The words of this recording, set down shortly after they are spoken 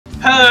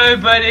Hello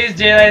everybody, it's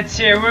Daylights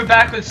here. We're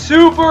back with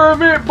Super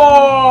Meat Boy!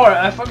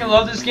 I fucking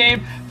love this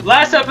game.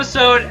 Last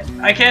episode,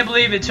 I can't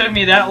believe it took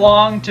me that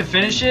long to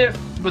finish it,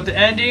 but the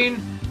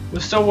ending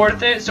was so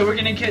worth it. So we're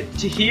gonna get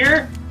to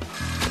here,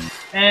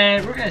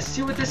 and we're gonna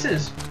see what this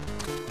is.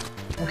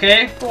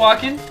 Okay, we're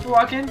walking.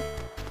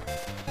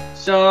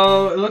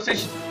 So, it looks like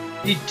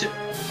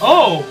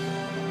oh!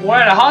 We're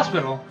at a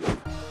hospital.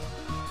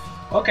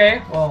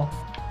 Okay, well,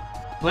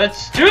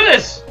 let's do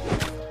this!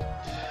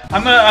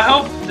 I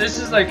hope this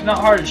is like not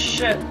hard as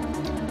shit.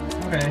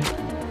 Okay.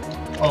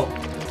 Oh.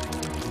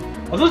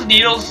 Are those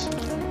needles?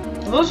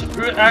 Are those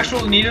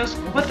actual needles?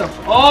 What the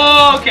f-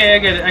 Oh, okay, I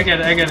get it. I get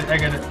it.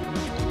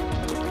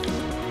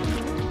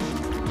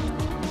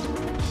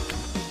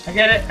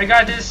 I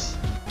got this.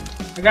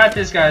 I got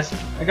this, guys.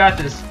 I got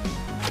this.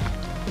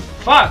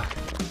 Fuck!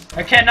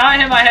 I cannot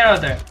hit my head out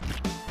there.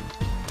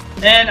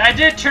 And I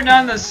did turn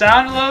down the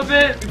sound a little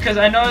bit because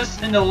I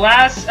noticed in the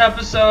last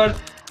episode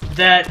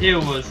that it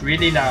was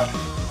really loud.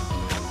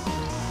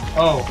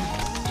 Oh.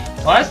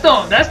 Well,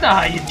 that's not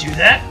how you do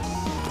that.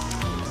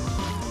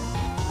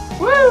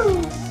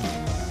 Woo!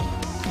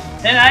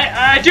 And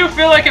I do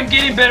feel like I'm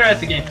getting better at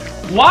the game.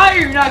 Why are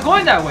you not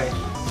going that way?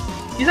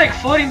 He's like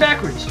floating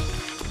backwards.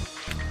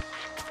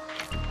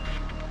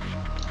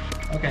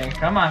 Okay,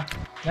 come on.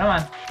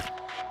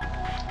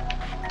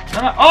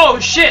 Oh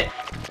shit!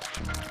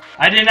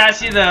 I did not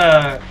see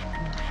the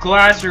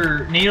glass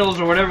or needles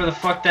or whatever the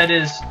fuck that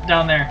is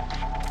down there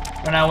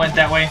when I went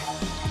that way.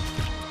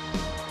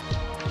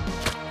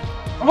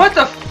 What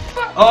the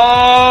fuck?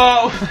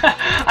 Oh!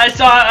 I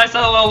saw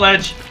the little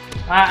ledge.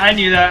 I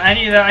knew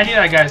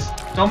that, guys.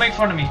 Don't make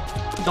fun of me.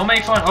 Don't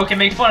make fun. Okay,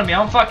 make fun of me.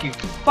 I'll fuck you.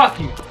 Fuck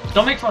you.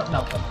 Don't make fun. No,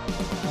 I don't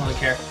really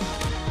care.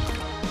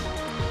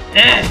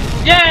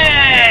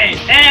 Yay!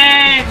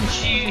 And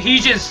he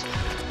just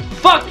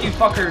fuck you,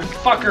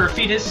 fucker,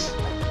 fetus.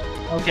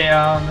 Okay,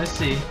 let's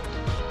see.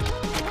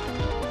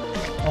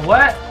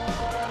 What?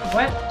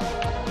 Wait.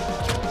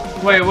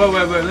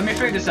 Let me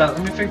figure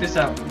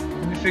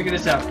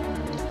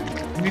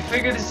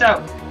this out.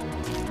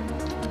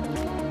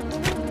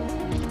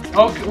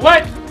 Okay,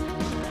 what?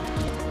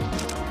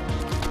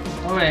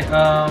 Oh wait,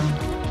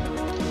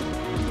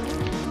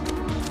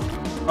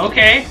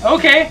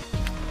 okay.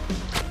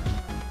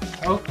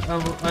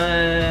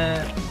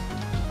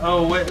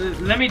 Oh wait,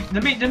 let me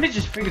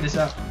just figure this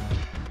out.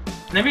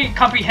 Let me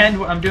comprehend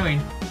what I'm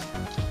doing.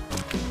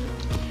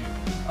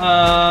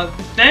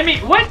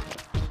 What?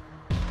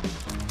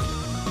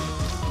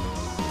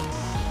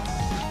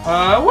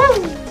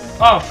 Woo!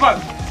 Oh, fuck.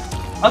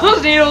 Are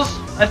those needles?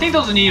 I think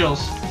those are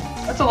needles.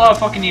 That's a lot of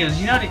fucking needles.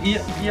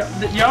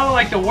 Y'all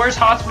like the worst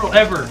hospital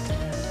ever.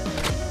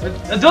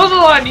 Those are a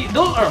lot of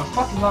those are a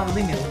fucking lot of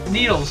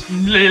needles.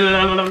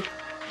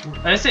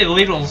 I say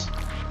needles.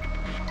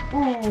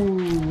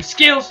 Ooh,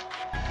 skills.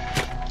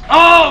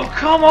 Oh,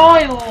 come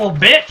on, you little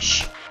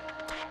bitch.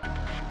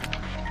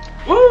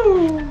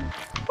 Woo!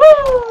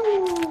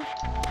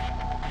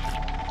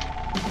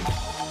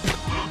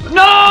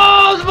 No,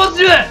 I was supposed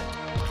to do that.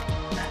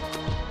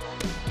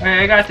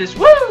 Alright, I got this.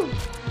 Woo!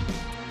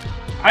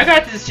 I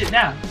got this shit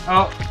now.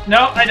 Oh,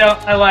 no, I don't.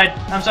 I lied.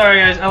 I'm sorry,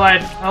 guys. I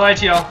lied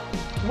to y'all.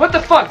 What the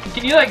fuck?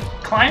 Can you, like,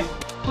 climb,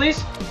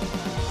 please?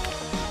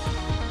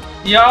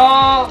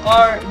 Y'all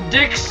are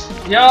dicks.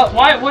 Y'all,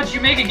 why would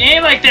you make a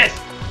game like this?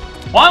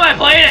 Why am I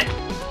playing it?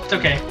 It's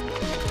okay.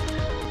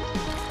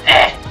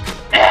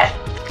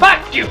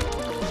 Fuck you!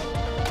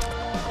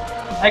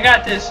 I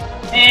got this.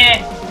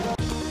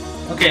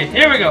 Okay,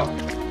 here we go.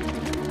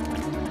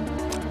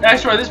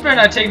 That's right, this better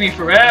not take me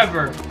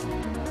forever.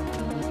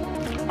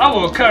 I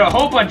will cut a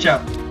whole bunch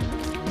up.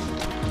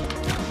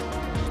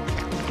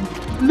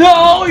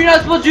 No, you're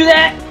not supposed to do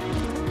that!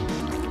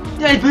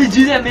 You're not supposed to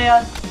do that,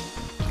 man.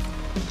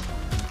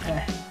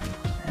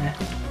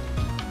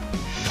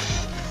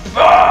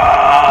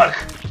 Fuck!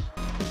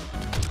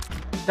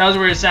 That was a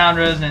weird sound,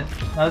 wasn't it?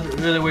 That was a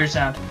really weird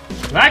sound.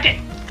 Like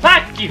it!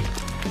 Fuck you!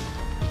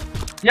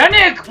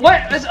 Yannick,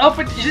 what is up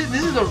with this?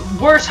 This is the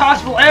worst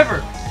hospital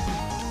ever!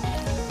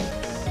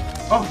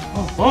 Oh,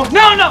 no!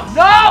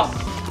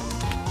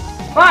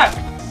 Fuck!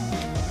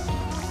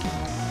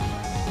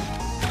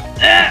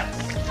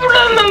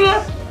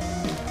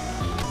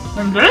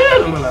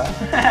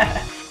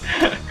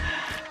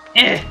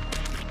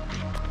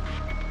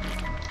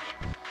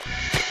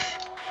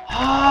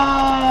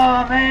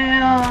 Oh,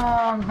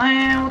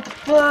 man, what the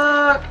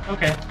fuck?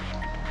 Okay.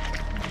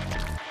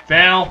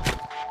 Fail!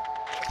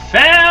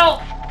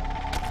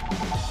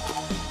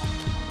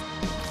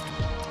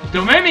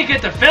 Don't make me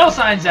get the fail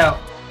signs out.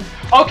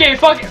 Okay,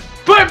 fuck it.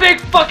 Put a big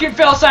fucking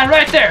fail sign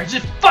right there.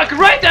 Just fucking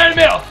right there in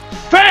the middle.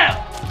 Fail!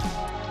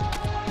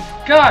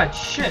 God,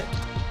 shit.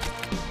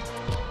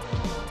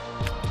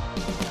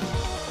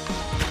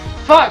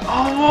 Fuck.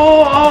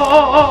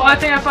 Oh, I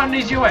think I found an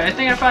easier way.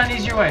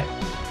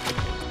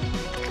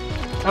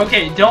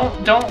 Okay,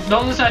 don't listen to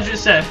what I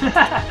just said.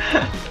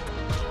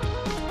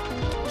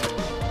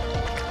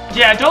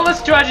 Yeah, don't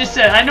listen to what I just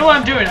said. I know what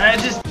I'm doing. I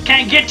just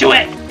can't get to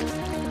it.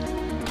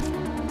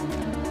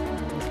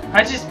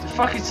 I just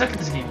fucking suck at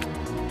this game.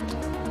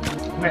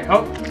 Wait,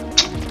 oh.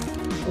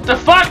 What the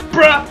fuck,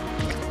 bruh?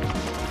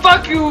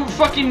 Fuck you,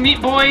 fucking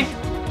meat boy.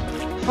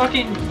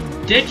 Fucking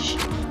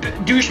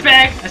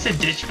douchebag. I said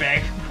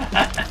ditchbag.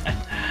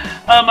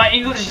 My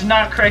English is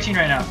not correcting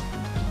right now.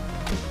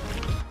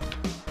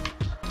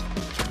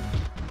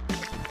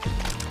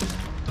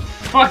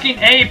 Fucking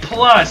A+.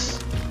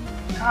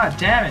 God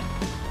damn it.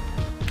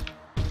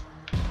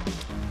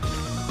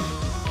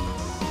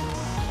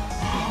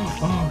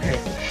 Oh, okay.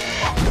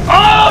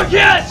 Oh,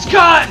 yes,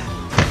 God!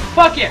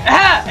 Fuck it.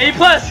 Ah, A+.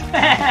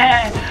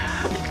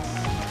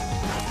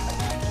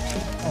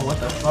 Oh, what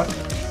the fuck?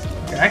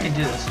 Okay, I can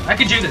do this. I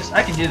can do this.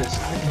 I can do this.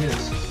 I can do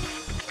this.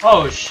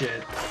 Oh,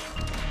 shit.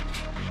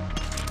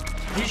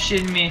 Are you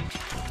shitting me?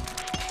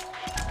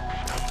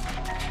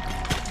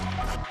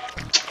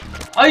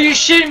 Are you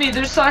shitting me?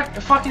 There's like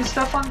fucking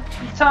stuff on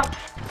the top.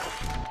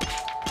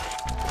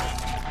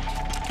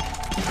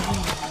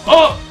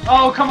 Oh!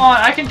 Oh, come on.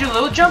 I can do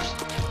little jumps?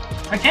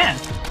 I can.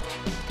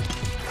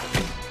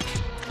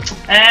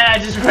 And I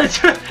just went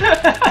to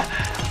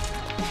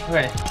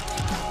Okay.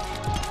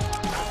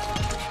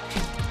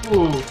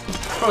 Ooh.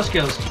 Pro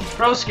skills.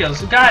 Pro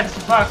skills. God,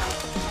 fuck.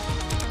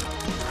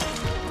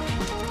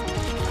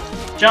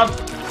 Jump.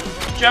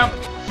 Jump.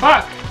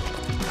 Fuck.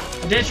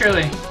 I did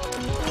surely.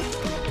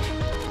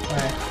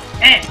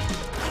 Alright.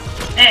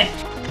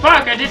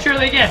 Fuck, I did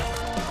surely again.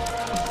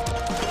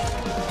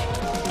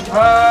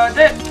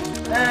 Dip.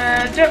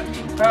 Dip.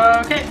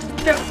 Okay.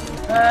 Dip.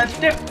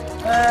 Dip.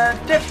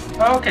 Dip.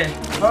 Okay.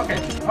 Okay.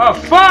 Oh,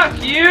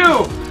 fuck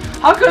you!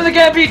 How come there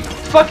gotta be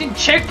fucking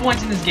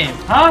checkpoints in this game,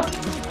 huh?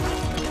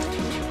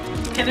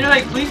 Can there,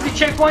 like, please be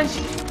checkpoints?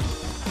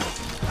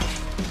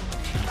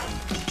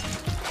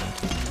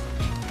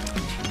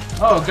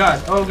 Oh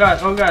god, oh god,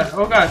 oh god,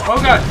 oh god,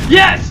 oh god.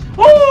 Yes!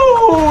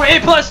 Woo!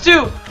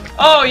 A+2!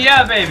 Oh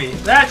yeah, baby.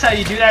 That's how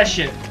you do that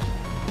shit.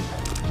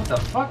 What the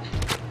fuck?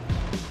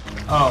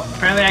 Oh,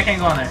 apparently I can't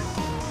go on there.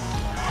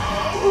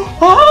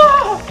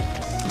 Oh!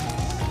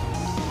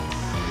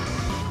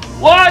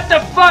 What the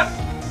fuck?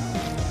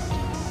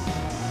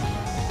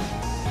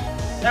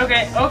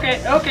 Okay,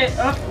 okay, okay,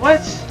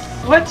 what?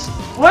 What?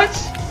 What?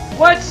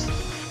 What?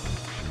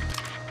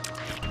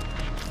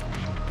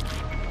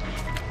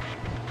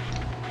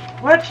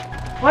 What?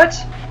 What?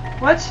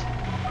 What?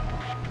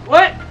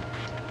 What?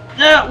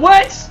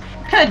 What?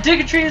 What kind of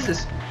diggity is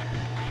this?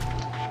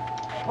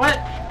 What?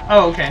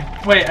 Oh, okay.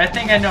 Wait, I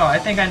think I know. I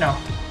think I know.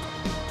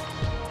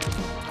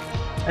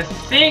 I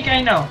think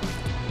I know.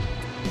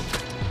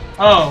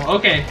 Oh,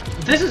 okay.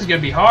 This is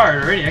gonna be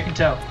hard already, I can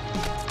tell.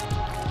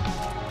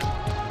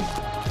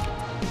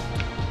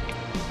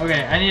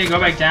 Okay, I need to go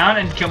back down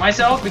and kill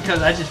myself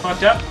because I just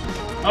fucked up.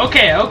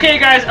 Okay, okay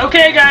guys,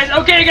 okay guys,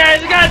 okay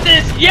guys, I got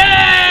this!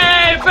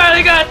 Yay!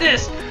 Finally got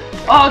this!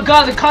 Oh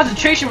god, the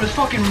concentration was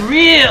fucking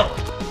real!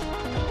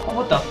 Oh,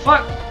 what the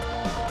fuck?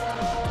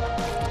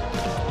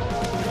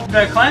 Did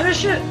I climb this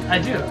shit? I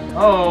do.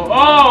 Oh,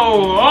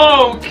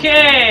 oh,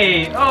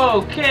 okay,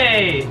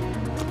 okay.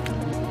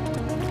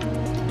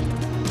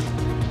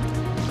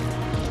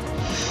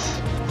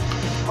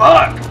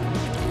 Fuck!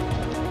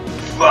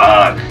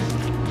 Fuck!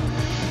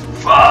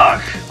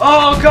 Fuck!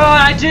 Oh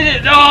god, I did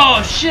it!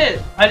 Oh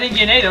shit! I didn't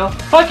get an A though.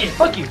 Fuck it,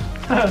 fuck you!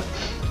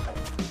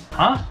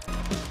 Huh?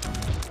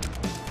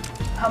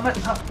 How much?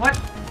 What?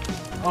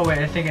 Oh wait,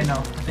 I think I know.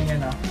 I think I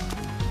know.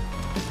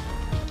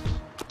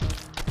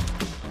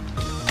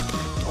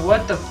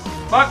 What the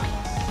fuck?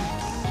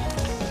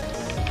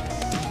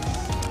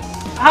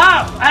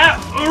 How?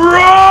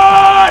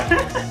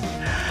 Run!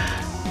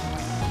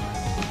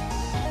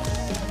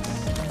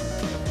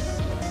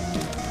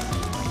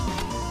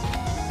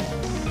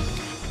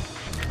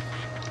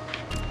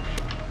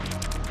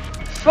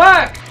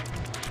 Fuck!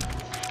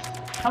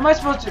 How am I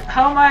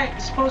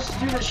supposed to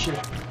do this shit?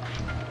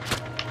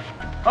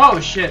 Oh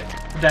shit,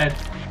 I'm dead.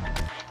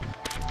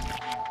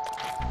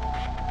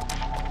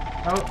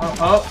 Oh, oh,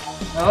 oh,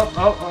 oh,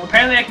 oh, oh,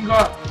 apparently I can go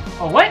up.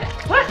 Oh, what?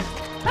 What?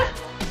 Huh?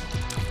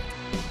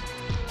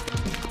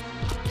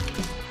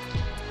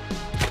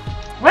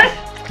 What?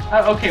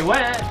 Okay,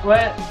 what?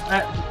 What?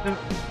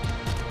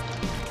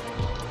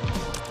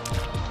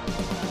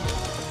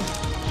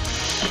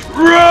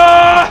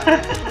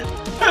 Run!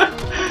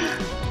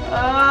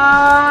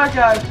 Oh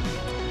god.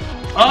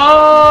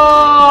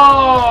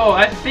 Oh,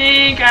 I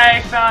think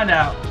I found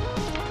out.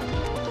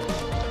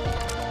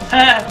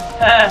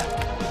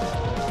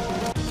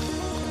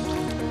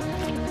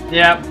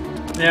 Yep,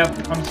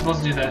 yep, I'm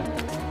supposed to do that.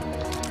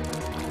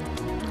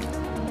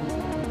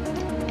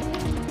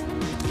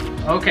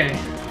 Okay.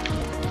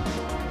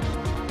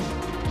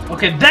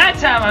 Okay, that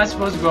time I'm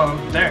supposed to go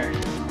over there.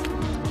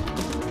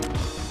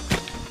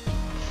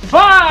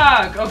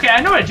 Fuck! Okay,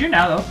 I know what to do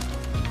now though.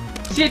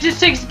 See, it just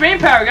takes brain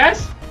power,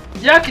 guys.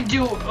 Y'all can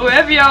do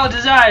whatever y'all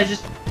desire,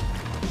 just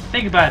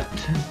think about it.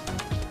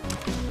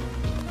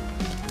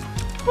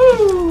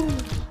 Woo!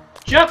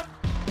 Jump!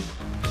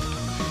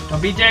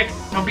 Don't be a dick.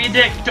 Don't be a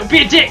dick. Don't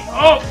be a dick.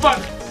 Oh,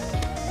 fuck.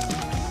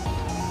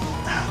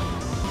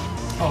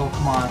 Oh,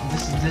 come on.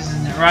 This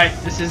isn't right.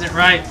 This isn't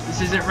right.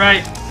 This isn't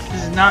right.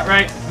 This is not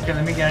right. Okay,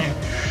 let me get out of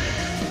here.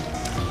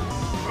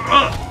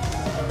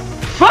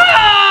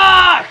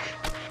 Fuck!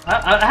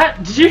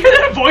 Did you hear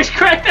that voice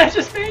crack that I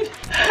just made?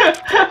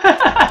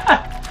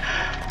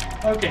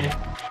 Okay.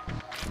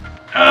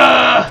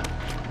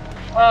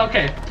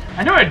 Okay.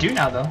 I know what to do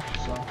now, though.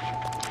 So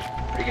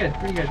pretty good.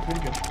 Pretty good.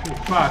 Pretty good.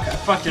 Fuck! I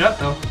fucked it up,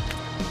 though.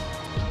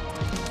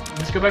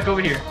 Let's go back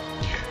over here.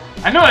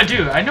 I know what to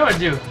do. I know what to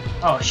do.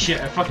 Oh shit!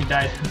 I fucking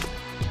died.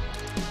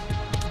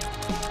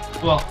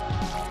 Well.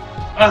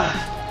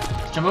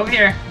 Let's jump over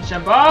here. Let's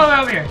jump all the way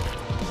over here.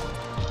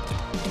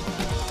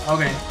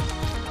 Okay.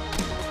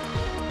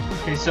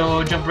 Okay,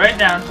 so jump right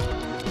down.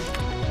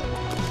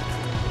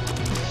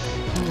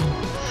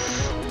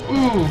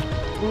 Ooh.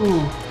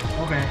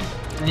 Okay.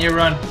 Then you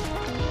run.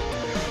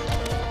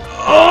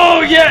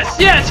 Oh yes,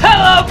 yes!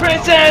 Hello,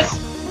 princess.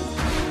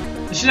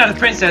 She's not a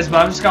princess,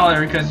 but I'm just calling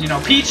her because, you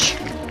know, Peach.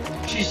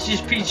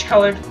 She's peach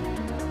colored.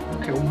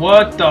 Okay,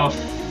 what the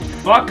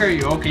fuck are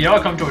you? Okay, y'all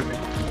come towards me.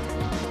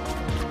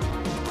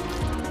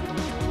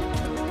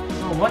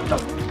 Oh, what the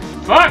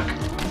fuck?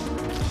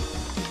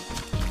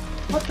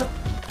 What the?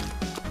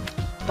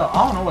 I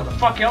don't know what the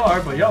fuck y'all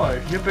are, but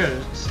you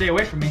better stay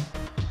away from me.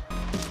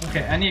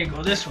 Okay, I need to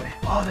go this way.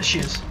 Oh, there she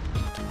is.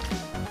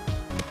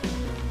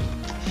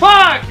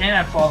 Fuck! And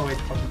I fall away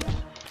the fucking down.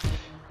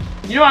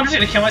 You know what? I'm just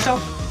gonna kill myself.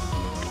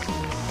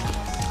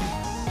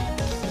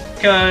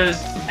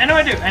 Because I know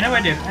I do.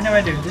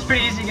 It's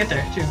pretty easy to get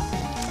there, too.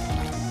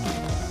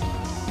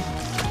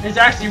 It's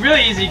actually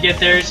really easy to get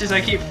there. It's just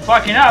I keep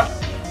fucking up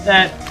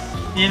that,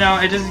 you know,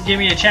 it doesn't give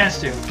me a chance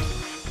to.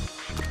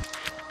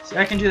 See,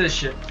 I can do this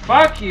shit.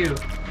 Fuck you.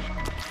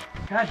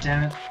 God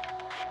damn it.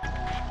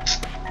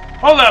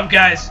 Hold up,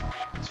 guys.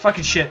 It's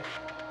fucking shit.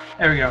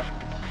 There we go.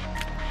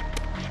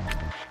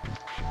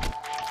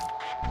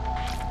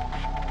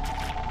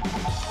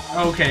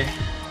 Okay.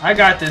 I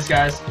got this,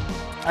 guys.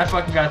 I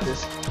fucking got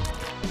this.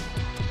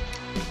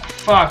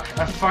 Fuck.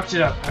 I fucked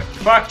it up. I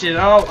fucked it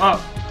all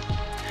up.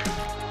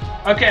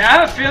 Okay, I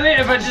have a feeling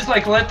if I just,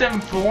 like, let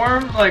them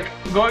form, like,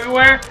 go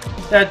everywhere,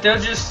 that they'll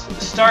just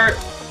start,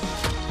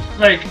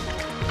 like,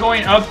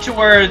 going up to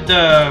where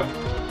the,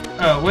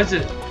 what's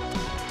it?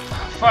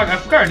 Fuck, I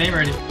forgot her name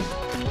already.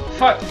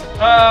 Fuck,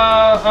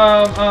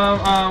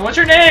 what's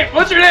her name?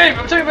 What's her name?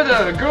 I'm talking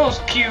about the girl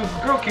cube.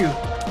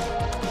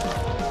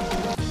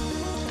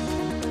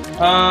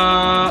 I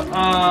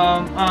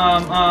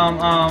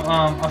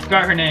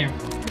forgot her name.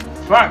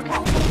 Fuck.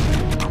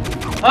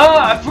 Oh,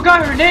 I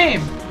forgot her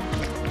name.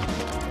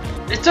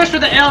 It starts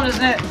with an L,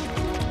 doesn't it?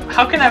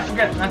 How can I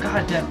forget? Oh,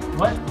 god damn.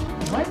 What?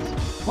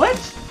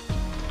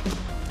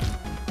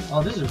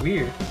 Oh, this is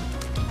weird.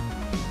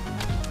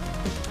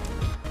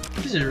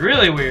 This is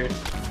really weird.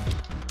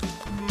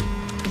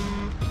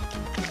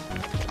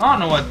 I don't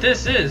know what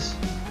this is,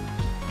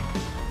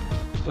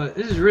 but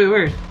this is really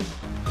weird.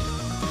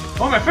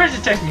 Oh, my friends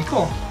just texted me.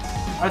 Cool.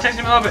 I'll text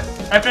him a little bit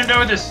after I'm done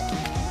with this.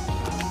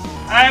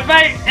 I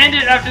might end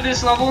it after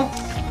this level,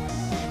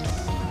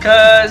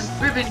 because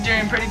we've been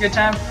doing a pretty good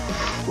time.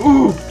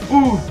 Ooh.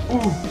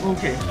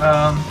 Okay.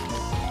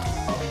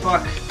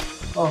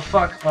 Oh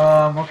fuck.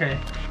 Okay.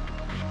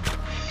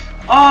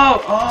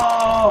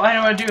 Oh, I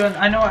know what to do.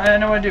 I know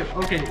what to do.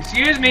 Okay,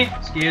 excuse me.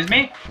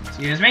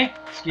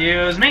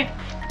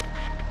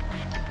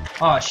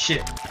 Oh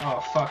shit.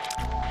 Oh fuck.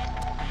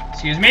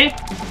 Excuse me.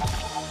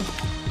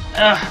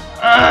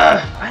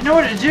 I know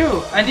what to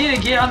do. I need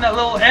to get on that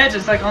little edge.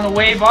 It's like on the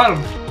way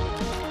bottom,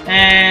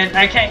 and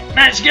I can't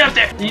manage to get up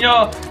there. You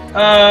know,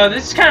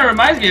 this kind of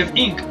reminds me of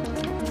Ink.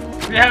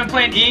 If you haven't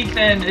played Ink,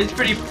 then it's a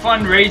pretty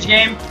fun rage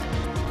game.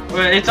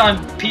 It's on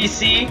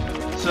PC,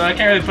 so I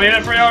can't really play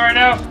that for y'all right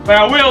now, but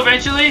I will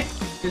eventually.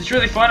 It's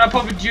really fun. I'll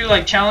probably do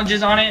like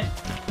challenges on it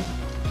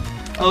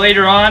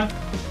later on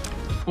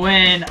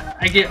when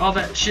I get all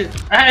that shit.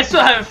 I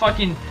still haven't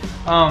fucking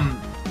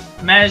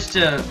managed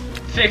to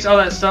fix all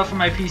that stuff on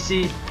my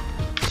PC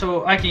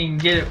so I can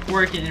get it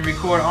working and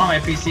record on my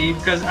PC,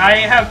 because I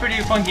have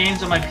pretty fun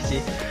games on my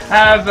PC. I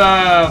have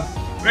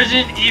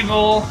Resident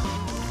Evil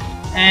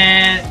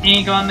and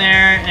Ink on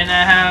there, and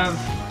I have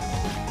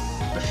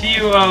a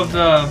few of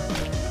the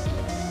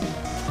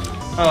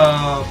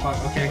fuck,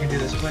 okay, I can do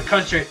this, but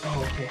concentrate.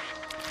 Oh, okay.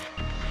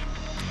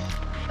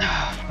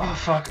 Oh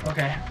fuck,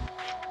 okay.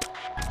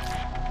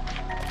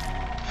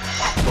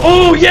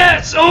 Oh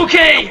yes,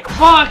 okay,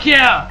 fuck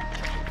yeah.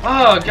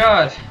 Oh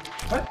god,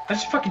 what? I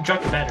just fucking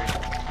dropped the battery.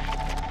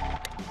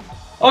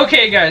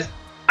 Okay guys,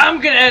 I'm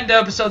gonna end the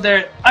episode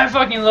there. I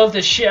fucking love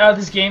the shit out of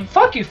this game.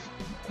 Fuck you.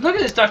 Look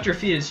at this Dr.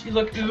 Fetus. You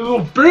look, you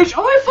little bitch.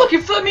 Oh, you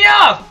fucking flipped me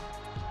off.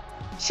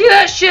 See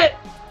that shit?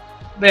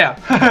 But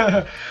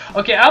yeah.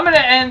 Okay, I'm gonna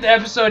end the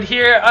episode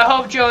here. I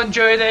hope y'all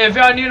enjoyed it. If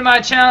y'all new to my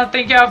channel,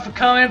 thank y'all for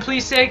coming.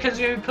 Please stay, because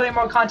we're gonna be playing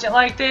more content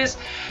like this.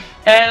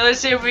 And let's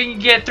see if we can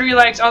get 3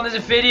 likes on this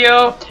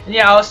video. And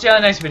yeah, I'll see you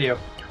on the next video.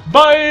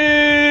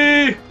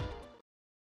 Bye!